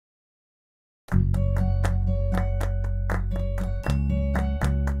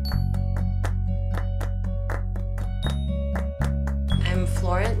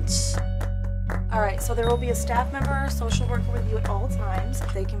Opitz. All right, so there will be a staff member or social worker with you at all times.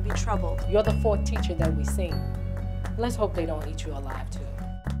 They can be troubled. You're the fourth teacher that we've seen. Let's hope they don't eat you alive, too.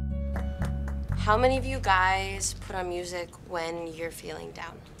 How many of you guys put on music when you're feeling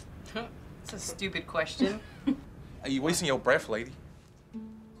down? It's a stupid question. Are you wasting your breath, lady?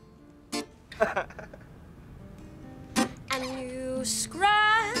 And you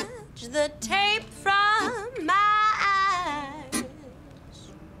scratch the tape from my eyes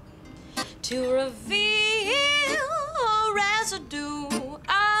to reveal a residue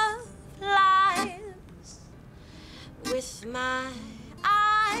of lies. With my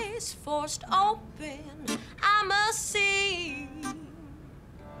eyes forced open, I must see.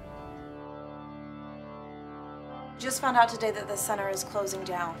 Just found out today that the center is closing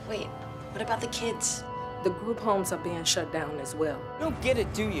down. Wait, what about the kids? The group homes are being shut down as well. You don't get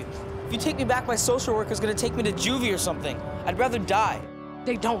it, do you? If you take me back, my social worker's gonna take me to juvie or something. I'd rather die.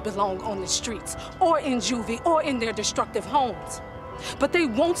 They don't belong on the streets, or in juvie, or in their destructive homes. But they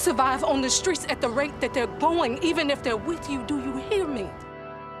won't survive on the streets at the rate that they're going, even if they're with you. Do you hear me?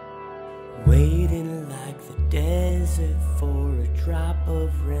 Waiting like the desert for a drop of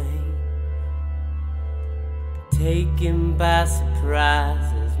rain. Taken by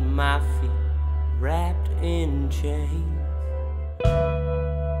surprise as my feet wrapped in chains.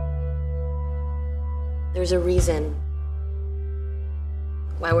 There's a reason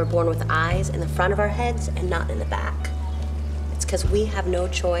why we're born with eyes in the front of our heads and not in the back. It's because we have no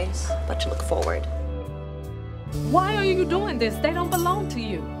choice but to look forward. Why are you doing this? They don't belong to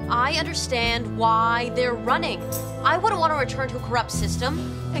you. I understand why they're running. I wouldn't want to return to a corrupt system.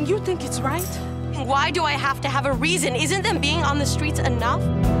 And you think it's right? Why do I have to have a reason? Isn't them being on the streets enough?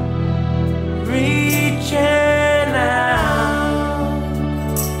 Breathe.